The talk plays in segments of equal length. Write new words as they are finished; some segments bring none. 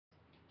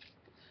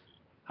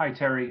Hi,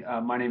 Terry.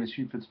 My name is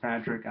Hugh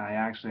Fitzpatrick. I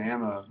actually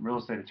am a real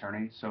estate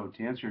attorney. So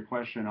to answer your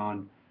question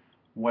on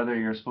whether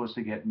you're supposed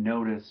to get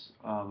notice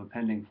of a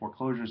pending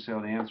foreclosure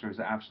sale, the answer is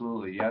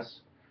absolutely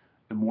yes.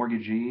 The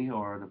mortgagee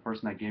or the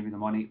person that gave you the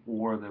money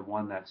or the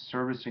one that's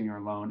servicing your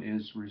loan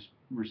is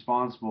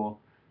responsible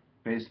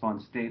based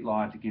upon state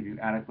law to give you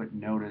adequate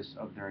notice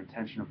of their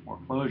intention of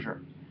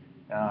foreclosure.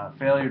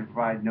 Failure to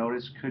provide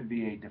notice could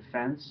be a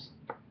defense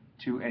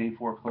to any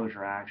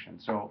foreclosure action.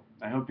 So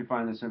I hope you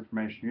find this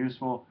information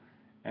useful,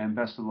 and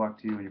best of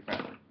luck to you and your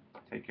family.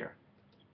 Take care.